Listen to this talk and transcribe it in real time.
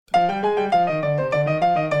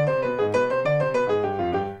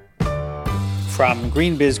From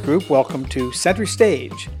GreenBiz Group, welcome to Center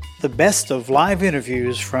Stage, the best of live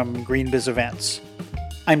interviews from GreenBiz events.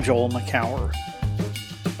 I'm Joel McCower.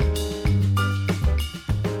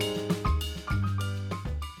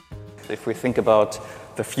 If we think about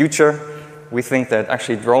the future, we think that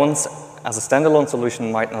actually drones as a standalone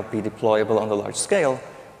solution might not be deployable on the large scale,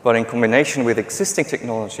 but in combination with existing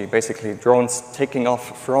technology, basically drones taking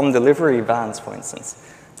off from delivery vans, for instance,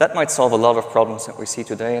 that might solve a lot of problems that we see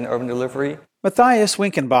today in urban delivery. Matthias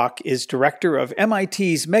Winkenbach is director of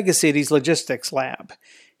MIT's Megacities Logistics Lab.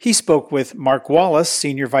 He spoke with Mark Wallace,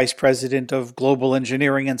 Senior Vice President of Global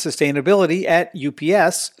Engineering and Sustainability at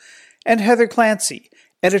UPS, and Heather Clancy,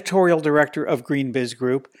 Editorial Director of GreenBiz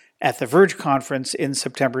Group, at the Verge Conference in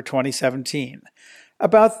September 2017,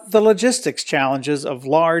 about the logistics challenges of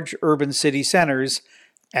large urban city centers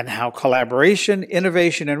and how collaboration,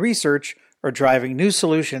 innovation, and research are driving new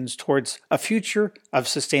solutions towards a future of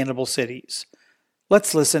sustainable cities.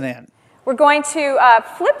 Let's listen in. We're going to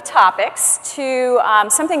flip topics to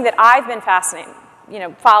something that I've been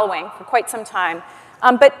following for quite some time,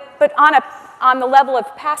 but on the level of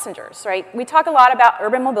passengers, right? We talk a lot about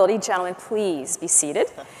urban mobility. Gentlemen, please be seated.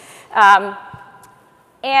 And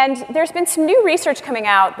there's been some new research coming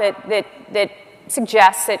out that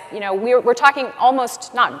suggests that we're talking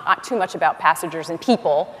almost not too much about passengers and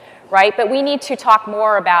people, right? But we need to talk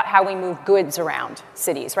more about how we move goods around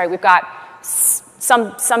cities, right? We've got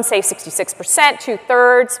some say 66%,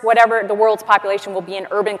 2/3, whatever the world's population will be in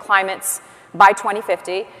urban climates by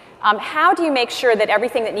 2050. How do you make sure that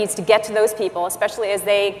everything that needs to get to those people, especially as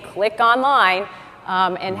they click online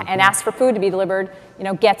and ask for food to be delivered,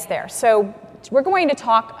 gets there? So we're going to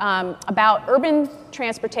talk about urban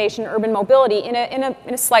transportation, urban mobility in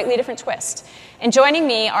a slightly different twist. And joining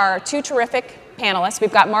me are two terrific panelists.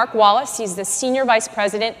 We've got Mark Wallace. He's the Senior Vice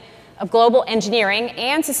President of Global Engineering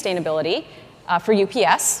and Sustainability for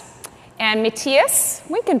UPS. And Matthias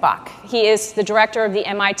Winkenbach. He is the Director of the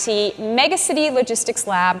MIT Megacities Logistics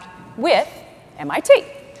Lab with MIT.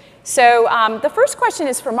 So the first question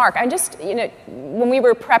is for Mark. When we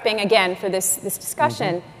were prepping again for this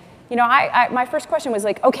discussion, my first question was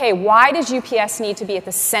like, okay, why does UPS need to be at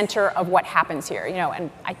the center of what happens here? And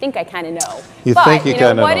I think I kind of know.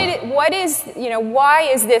 Why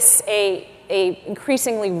is this a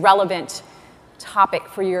increasingly relevant topic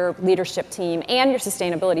for your leadership team and your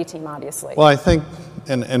sustainability team, obviously? Well, I think,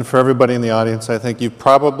 and for everybody in the audience, I think you've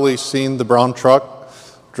probably seen the brown truck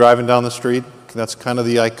driving down the street. That's kind of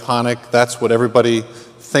the iconic, that's what everybody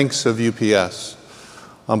thinks of UPS.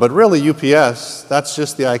 But really, UPS, that's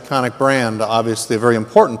just the iconic brand, obviously a very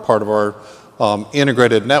important part of our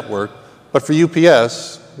integrated network. But for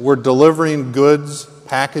UPS, we're delivering goods,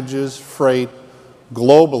 packages, freight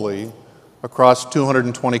globally across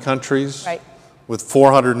 220 countries, right, with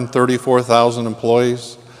 434,000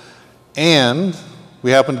 employees. And we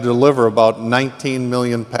happen to deliver about 19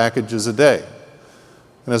 million packages a day.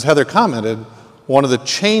 And as Heather commented, one of the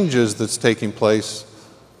changes that's taking place,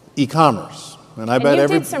 e-commerce. And you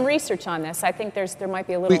did some research on this. I think there might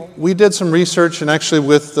be a little... We did some research, and actually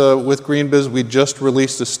with GreenBiz, we just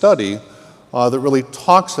released a study that really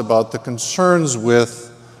talks about the concerns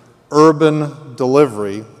with urban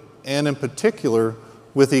delivery, and in particular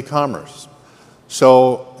with e-commerce.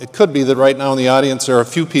 So it could be that right now in the audience there are a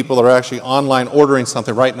few people that are actually online ordering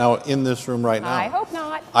something right now in this room right now. I hope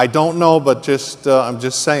not. I don't know, but I'm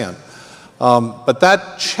just saying. But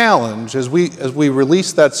that challenge, as we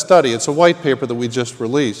released that study, it's a white paper that we just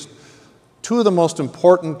released, two of the most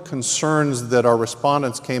important concerns that our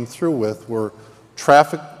respondents came through with were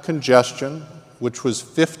traffic congestion, which was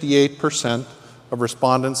 58% of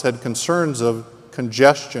respondents had concerns of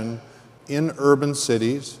congestion in urban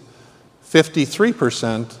cities,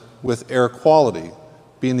 53% with air quality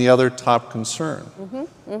being the other top concern.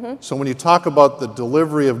 So when you talk about the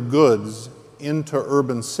delivery of goods into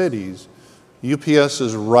urban cities, UPS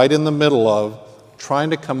is right in the middle of trying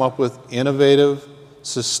to come up with innovative,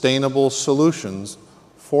 sustainable solutions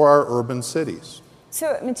for our urban cities.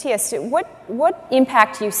 So, Matthias, what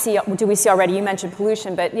impact do we see already? You mentioned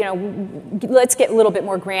pollution, but let's get a little bit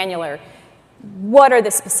more granular. What are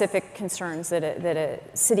the specific concerns that a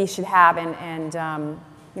city should have, and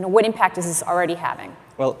what impact is this already having?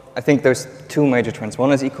 Well, I think there's two major trends.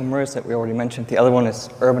 One is e-commerce that we already mentioned. The other one is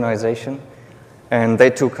urbanization, and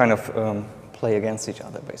they two kind of play against each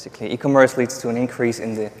other, basically. E-commerce leads to an increase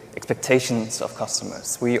in the expectations of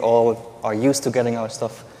customers. We all are used to getting our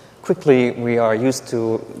stuff quickly. We are used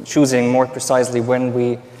to choosing more precisely when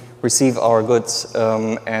we receive our goods,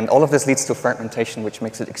 and all of this leads to fragmentation, which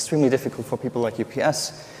makes it extremely difficult for people like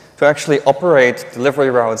UPS to actually operate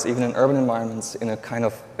delivery routes, even in urban environments, in a kind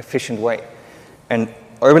of efficient way. And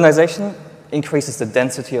urbanization increases the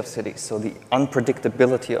density of cities, so the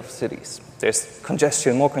unpredictability of cities. There's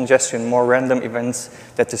congestion, more random events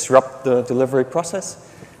that disrupt the delivery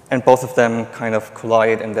process, and both of them kind of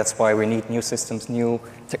collide, and that's why we need new systems, new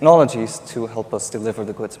technologies to help us deliver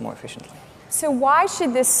the goods more efficiently. So why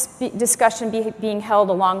should this discussion be being held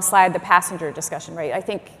alongside the passenger discussion, right? I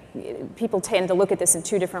think people tend to look at this in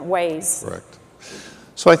two different ways. Correct.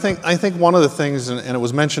 So I think one of the things, and it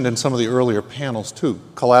was mentioned in some of the earlier panels too,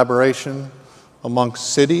 collaboration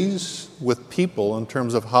amongst cities with people in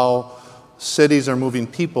terms of how cities are moving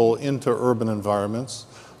people into urban environments.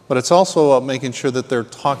 But it's also about making sure that they're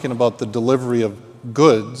talking about the delivery of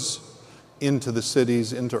goods into the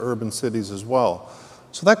cities, into urban cities as well.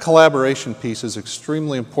 So that collaboration piece is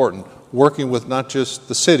extremely important, working with not just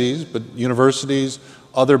the cities, but universities,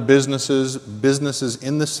 other businesses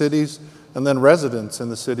in the cities, and then residents in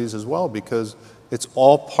the cities as well, because it's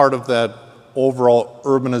all part of that overall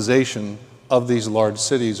urbanization of these large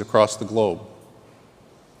cities across the globe.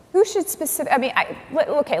 Who should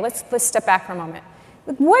okay, let's step back for a moment.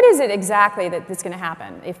 What is it exactly that's going to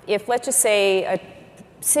happen? If let's just say a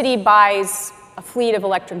city buys a fleet of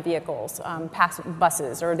electric vehicles,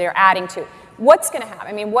 buses, or they're adding to, what's going to happen?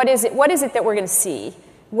 I mean, what is it that we're going to see?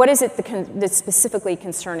 What is it that's specifically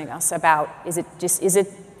concerning us about? Is it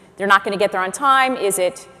they're not going to get there on time? Is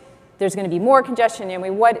it there's going to be more congestion? I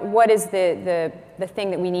mean, what is the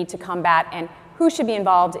thing that we need to combat, and who should be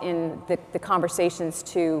involved in the conversations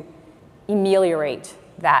to ameliorate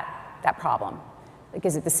that problem? Like,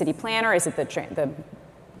 is it the city planner? Is it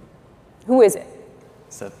who is it?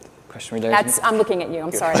 Is that question related? I'm looking at you.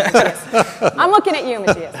 I'm sorry, Matthias. I'm looking at you,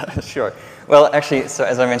 Matthias. Sure. Well, actually, so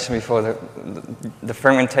as I mentioned before, the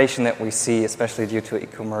fermentation that we see, especially due to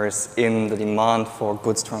e-commerce in the demand for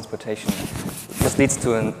goods transportation, this leads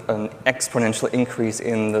to an exponential increase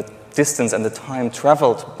in the distance and the time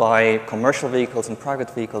traveled by commercial vehicles and private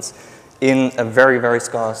vehicles in a very, very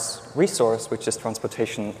scarce resource, which is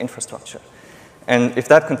transportation infrastructure. And if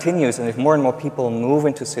that continues, and if more and more people move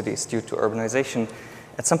into cities due to urbanization,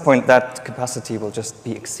 at some point that capacity will just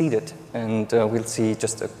be exceeded, and we'll see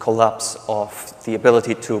just a collapse of the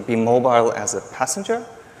ability to be mobile as a passenger,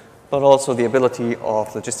 but also the ability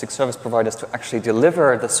of logistics service providers to actually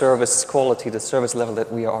deliver the service quality, the service level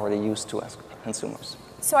that we are already used to as consumers.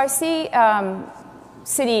 So I see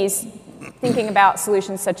cities thinking about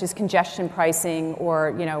solutions such as congestion pricing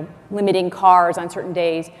or limiting cars on certain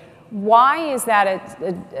days. Why is that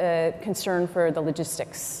a concern for the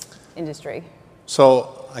logistics industry?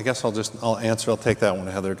 So I guess I'll take that one,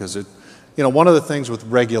 Heather, because one of the things with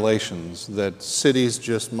regulations that cities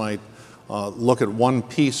just might look at one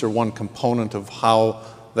piece or one component of how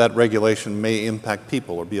that regulation may impact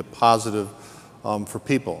people or be a positive for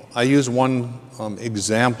people. I use one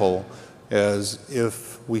example as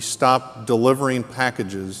if we stop delivering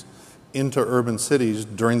packages into urban cities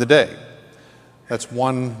during the day. That's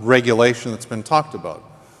one regulation that's been talked about.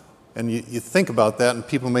 And you think about that, and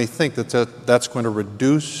people may think that's going to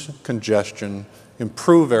reduce congestion,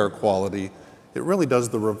 improve air quality. It really does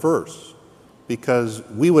the reverse, because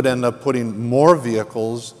we would end up putting more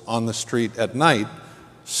vehicles on the street at night,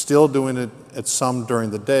 still doing it at some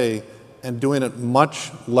during the day, and doing it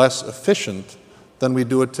much less efficient than we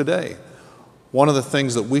do it today. One of the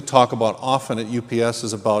things that we talk about often at UPS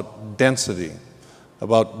is about density,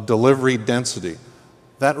 about delivery density.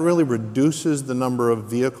 That really reduces the number of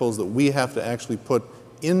vehicles that we have to actually put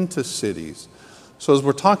into cities. So as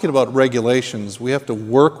we're talking about regulations, we have to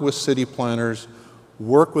work with city planners,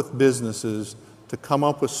 work with businesses to come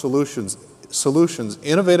up with solutions,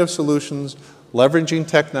 innovative solutions, leveraging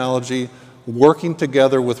technology, working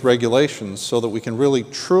together with regulations so that we can really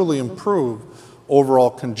truly improve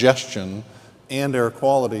overall congestion and air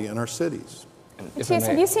quality in our cities. Matthias,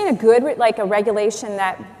 have you seen a regulation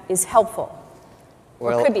that is helpful?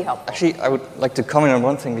 Or could be helpful? Actually, I would like to comment on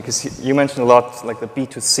one thing, because you mentioned a lot like the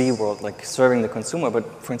B2C world, like serving the consumer,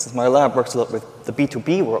 but for instance, my lab works a lot with the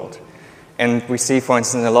B2B world. And we see, for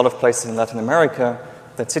instance, in a lot of places in Latin America,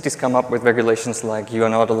 that cities come up with regulations like you are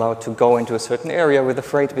not allowed to go into a certain area with a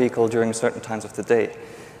freight vehicle during certain times of the day.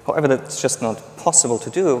 However, that's just not possible to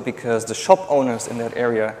do, because the shop owners in that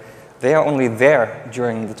area, they are only there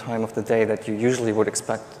during the time of the day that you usually would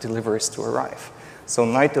expect deliveries to arrive. So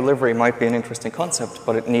night delivery might be an interesting concept,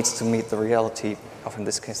 but it needs to meet the reality of, in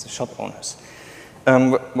this case, the shop owners.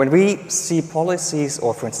 When we see policies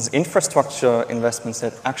or, for instance, infrastructure investments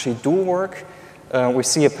that actually do work, we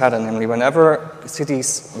see a pattern, namely whenever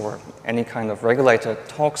cities or any kind of regulator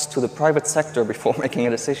talks to the private sector before making a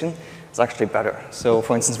decision, it's actually better. So,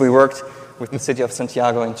 for instance, we worked with the city of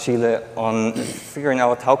Santiago in Chile on figuring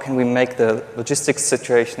out how can we make the logistics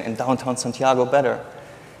situation in downtown Santiago better.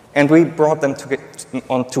 And we brought them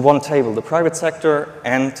onto one table, the private sector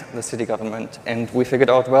and the city government. And we figured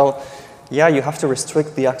out, well, yeah, you have to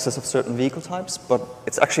restrict the access of certain vehicle types, but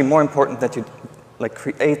it's actually more important that you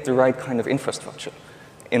create the right kind of infrastructure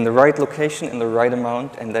in the right location, in the right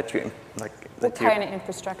amount, and that you What kind of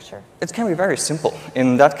infrastructure? It can be very simple.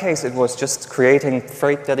 In that case, it was just creating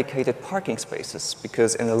freight-dedicated parking spaces,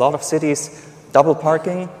 because in a lot of cities, double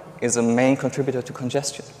parking is a main contributor to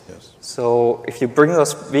congestion. Yes. So if you bring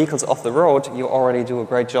those vehicles off the road, you already do a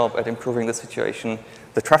great job at improving the situation,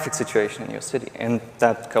 the traffic situation in your city. And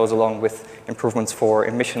that goes along with improvements for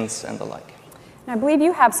emissions and the like. And I believe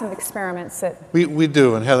you have some experiments that... We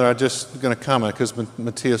do, and Heather, I'm just going to comment, because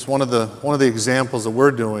Matthias, one of the examples that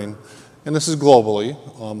we're doing, and this is globally,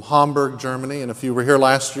 Hamburg, Germany, and if you were here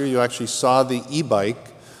last year, you actually saw the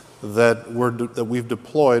e-bike that we've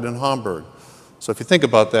deployed in Hamburg. So if you think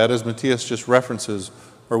about that, as Matthias just references,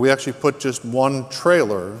 where we actually put just one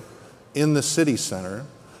trailer in the city center,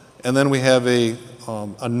 and then we have a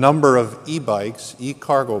number of e-bikes,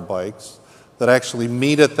 e-cargo bikes, that actually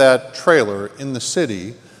meet at that trailer in the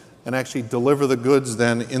city and actually deliver the goods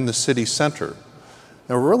then in the city center.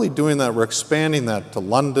 And we're really doing that, we're expanding that to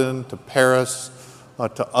London, to Paris,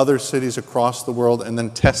 to other cities across the world, and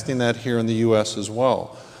then testing that here in the US as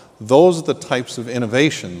well. Those are the types of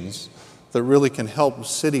innovations that really can help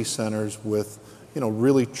city centers with,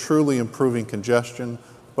 really truly improving congestion,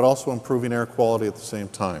 but also improving air quality at the same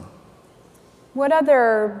time. What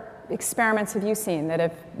other experiments have you seen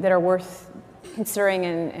that are worth considering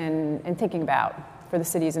and thinking about for the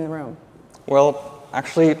cities in the room? Well,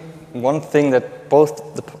 actually, one thing that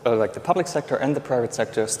both the public sector and the private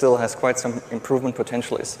sector still has quite some improvement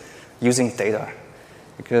potential is using data.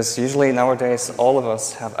 Because usually nowadays all of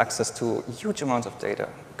us have access to huge amounts of data.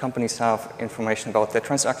 Companies have information about their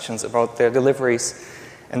transactions, about their deliveries,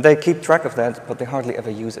 and they keep track of that, but they hardly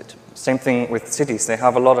ever use it. Same thing with cities. They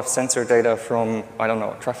have a lot of sensor data from,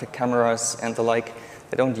 traffic cameras and the like.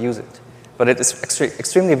 They don't use it. But it is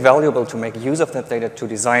extremely valuable to make use of that data to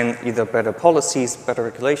design either better policies, better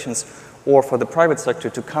regulations, or for the private sector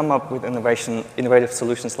to come up with innovative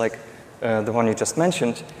solutions like the one you just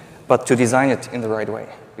mentioned, but to design it in the right way.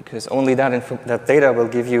 Because only that data will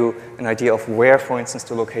give you an idea of where, for instance,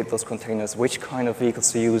 to locate those containers, which kind of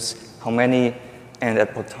vehicles to use, how many, and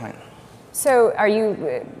at what time. So are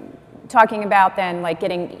you talking about then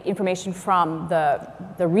getting information from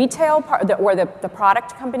the retail part or the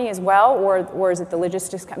product company as well, or is it the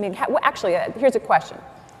logistics company? Actually, here's a question.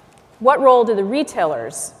 What role do the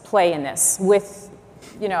retailers play in this with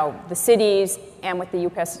the cities and with the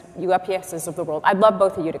UPSs of the world? I'd love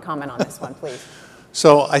both of you to comment on this one, please.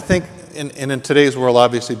 So I think in today's world,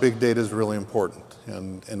 obviously, big data is really important.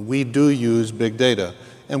 And we do use big data.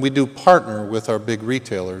 And we do partner with our big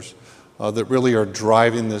retailers that really are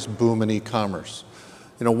driving this boom in e-commerce.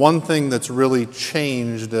 One thing that's really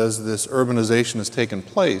changed as this urbanization has taken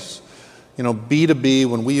place, B2B,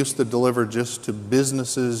 when we used to deliver just to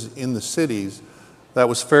businesses in the cities, that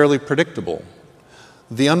was fairly predictable.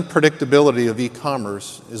 The unpredictability of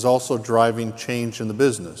e-commerce is also driving change in the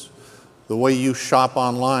business. The way you shop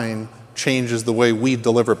online changes the way we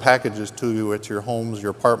deliver packages to you at your homes,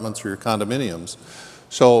 your apartments, or your condominiums.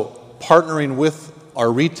 So partnering with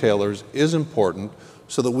our retailers is important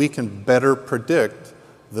so that we can better predict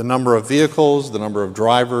the number of vehicles, the number of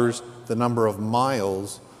drivers, the number of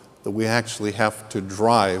miles that we actually have to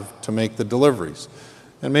drive to make the deliveries.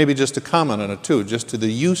 And maybe just to comment on it too, just to the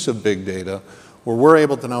use of big data, where we're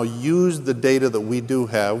able to now use the data that we do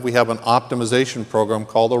have. We have an optimization program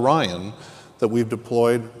called Orion that we've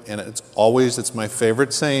deployed, and it's my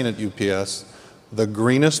favorite saying at UPS, the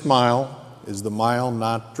greenest mile is the mile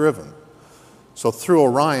not driven. So through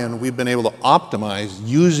Orion, we've been able to optimize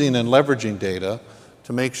using and leveraging data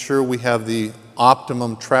to make sure we have the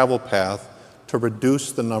optimum travel path to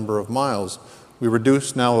reduce the number of miles. We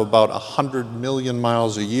reduce now about 100 million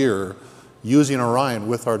miles a year using Orion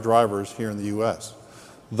with our drivers here in the US.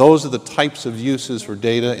 Those are the types of uses for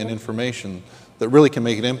data and information that really can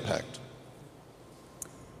make an impact.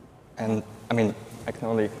 And I can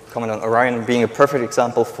only comment on Orion being a perfect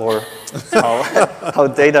example for how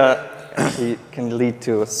data actually can lead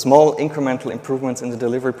to small incremental improvements in the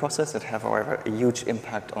delivery process that have, however, a huge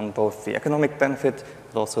impact on both the economic benefit,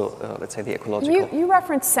 but also, let's say, the ecological. You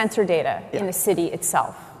referenced sensor data in the city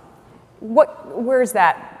itself. Where is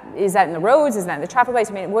that? Is that in the roads? Is that in the traffic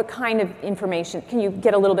lights? What kind of information? Can you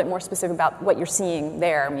get a little bit more specific about what you're seeing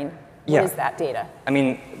there? What is that data?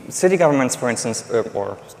 City governments, for instance,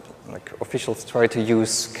 or like officials try to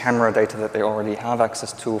use camera data that they already have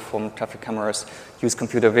access to from traffic cameras, use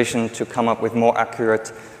computer vision to come up with more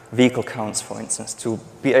accurate vehicle counts, for instance, to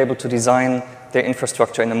be able to design their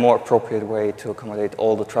infrastructure in a more appropriate way to accommodate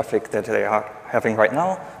all the traffic that they are having right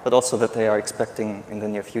now, but also that they are expecting in the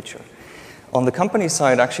near future. On the company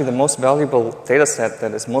side, actually the most valuable data set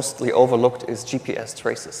that is mostly overlooked is GPS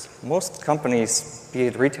traces. Most companies, be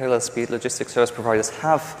it retailers, be it logistics service providers,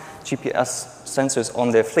 have GPS sensors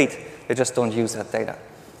on their fleet. They just don't use that data.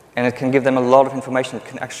 And it can give them a lot of information. It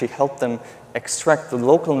can actually help them extract the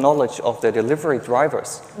local knowledge of their delivery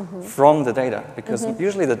drivers from the data, because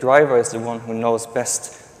usually the driver is the one who knows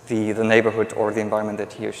best the neighborhood or the environment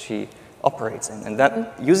that he or she operates in. And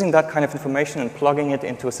that using that kind of information and plugging it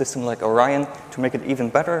into a system like Orion to make it even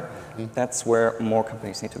better, that's where more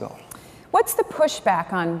companies need to go. What's the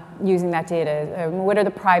pushback on using that data? What are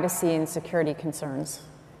the privacy and security concerns?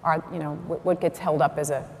 What gets held up as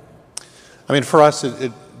a... I mean, for us,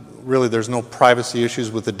 it really, there's no privacy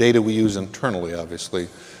issues with the data we use internally, obviously.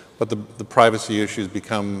 But the privacy issues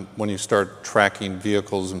become when you start tracking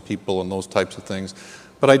vehicles and people and those types of things.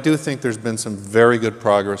 But I do think there's been some very good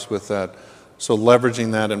progress with that. So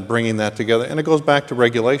leveraging that and bringing that together. And it goes back to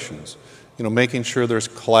regulations. You know, making sure there's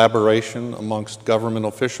collaboration amongst government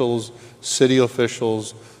officials, city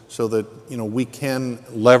officials, so that, you know, we can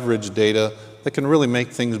leverage data that can really make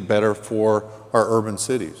things better for our urban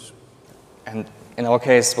cities. And in our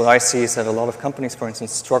case, what I see is that a lot of companies, for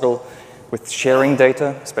instance, struggle with sharing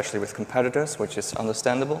data, especially with competitors, which is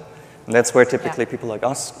understandable. And that's where typically people like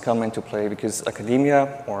us come into play, because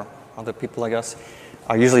academia or other people like us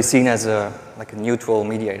are usually seen as a neutral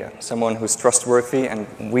mediator, someone who's trustworthy. And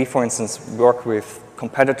we, for instance, work with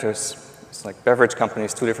competitors. It's like beverage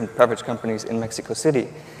companies, 2 different beverage companies in Mexico City.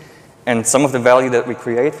 And some of the value that we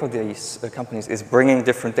create for these companies is bringing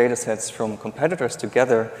different data sets from competitors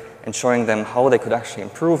together and showing them how they could actually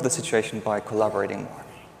improve the situation by collaborating more.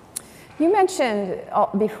 You mentioned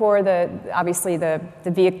before obviously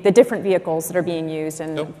the different vehicles that are being used,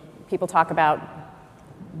 and people talk about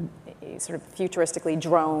sort of futuristically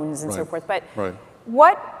drones and so forth. But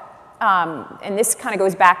what, and this kind of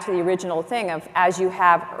goes back to the original thing of, as you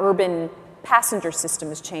have urban passenger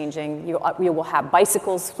systems changing, you will have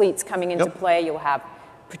bicycles fleets coming into play. You'll have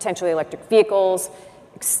potentially electric vehicles,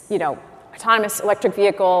 autonomous electric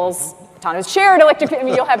vehicles, autonomous shared electric. I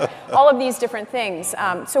mean, you'll have all of these different things.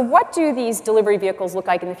 So, what do these delivery vehicles look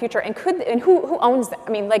like in the future? And who owns them? I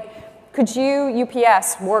mean, like, could you,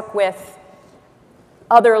 UPS, work with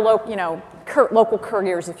other local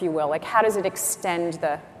couriers, if you will? Like, how does it extend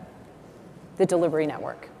the delivery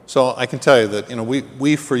network? So I can tell you that,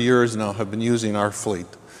 we for years now have been using our fleet,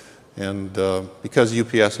 and because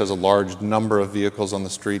UPS has a large number of vehicles on the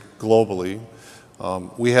street globally,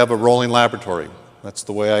 we have a rolling laboratory. That's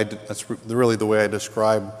really the way I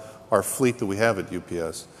describe our fleet that we have at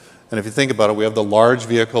UPS. And if you think about it, we have the large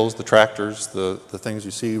vehicles, the tractors, the things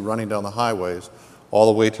you see running down the highways,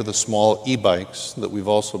 all the way to the small e-bikes that we've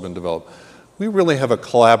also been developed. We really have a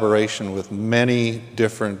collaboration with many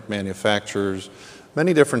different manufacturers,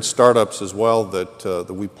 many different startups as well that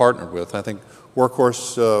we partner with. I think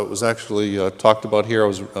Workhorse was actually talked about here. I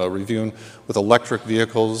was reviewing with electric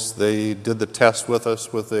vehicles. They did the test with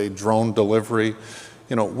us with a drone delivery.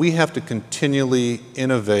 We have to continually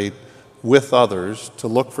innovate with others to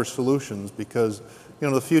look for solutions, because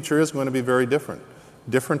the future is going to be very different.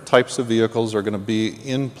 Different types of vehicles are going to be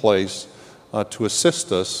in place to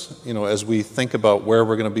assist us, as we think about where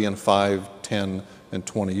we're going to be in 5, 10, and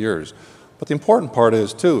 20 years. But the important part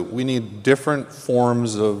is, too, we need different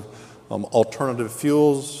forms of alternative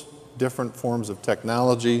fuels, different forms of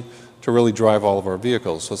technology to really drive all of our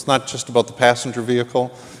vehicles. So it's not just about the passenger vehicle.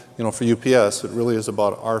 For UPS, it really is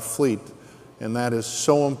about our fleet. And that is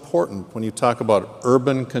so important when you talk about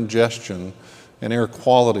urban congestion and air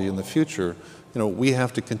quality in the future. We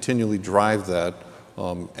have to continually drive that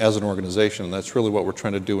as an organization. And that's really what we're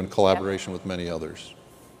trying to do in collaboration with many others.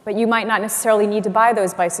 But you might not necessarily need to buy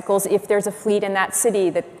those bicycles if there's a fleet in that city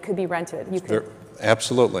that could be rented.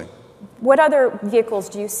 Absolutely. What other vehicles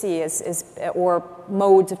do you see or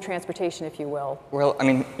modes of transportation, if you will? Well, I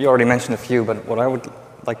mean, you already mentioned a few, but what I would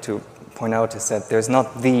like to point out is that there's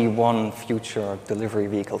not the one future delivery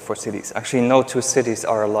vehicle for cities. Actually, no 2 cities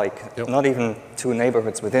are alike. Not even 2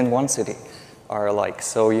 neighborhoods within one city are alike.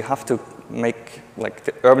 So you have to make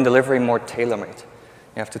the urban delivery more tailor-made.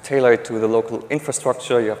 You have to tailor it to the local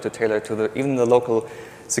infrastructure. You have to tailor it to even the local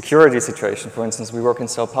security situation. For instance, we work in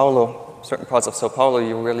Sao Paulo. Certain parts of Sao Paulo,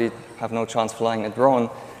 you really have no chance flying a drone.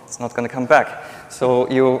 It's not going to come back. So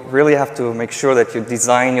you really have to make sure that you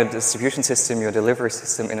design your distribution system, your delivery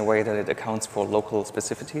system in a way that it accounts for local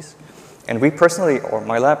specificities. And we personally, or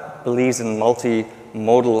my lab, believes in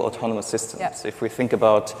multimodal autonomous systems. Yep. If we think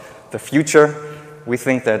about the future, we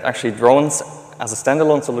think that actually drones as a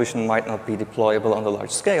standalone solution might not be deployable on the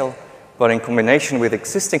large scale, but in combination with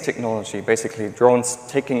existing technology, basically drones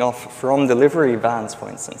taking off from delivery vans, for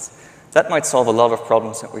instance, that might solve a lot of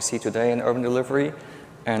problems that we see today in urban delivery,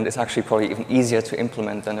 and it's actually probably even easier to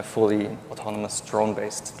implement than a fully autonomous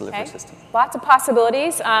drone-based delivery system. Lots of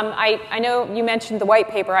possibilities. I know you mentioned the white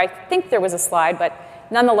paper. I think there was a slide, but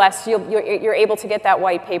nonetheless, you're able to get that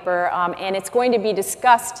white paper, and it's going to be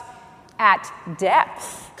discussed at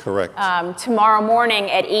depth. Correct. Tomorrow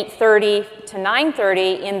morning at 8:30 to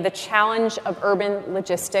 9:30 in the Challenge of Urban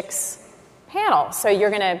Logistics panel. So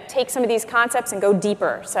you're going to take some of these concepts and go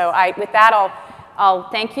deeper. So with that, I'll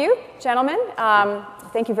thank you, gentlemen.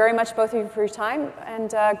 Thank you very much, both of you, for your time,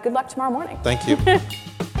 and good luck tomorrow morning. Thank you.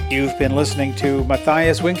 You've been listening to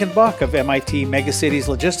Matthias Winkenbach of MIT Megacities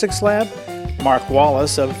Logistics Lab, Mark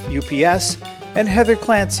Wallace of UPS, and Heather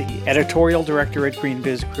Clancy, Editorial Director at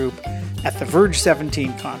GreenBiz Group, at the Verge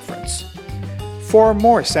 17 conference. For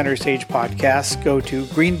more Center Stage podcasts, go to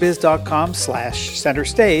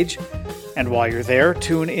greenbiz.com/centerstage. And while you're there,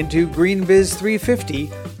 tune into GreenBiz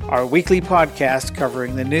 350, our weekly podcast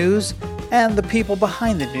covering the news and the people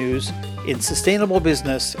behind the news in sustainable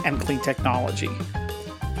business and clean technology.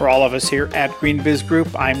 For all of us here at GreenBiz Group,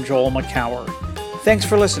 I'm Joel McCower. Thanks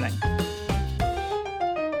for listening.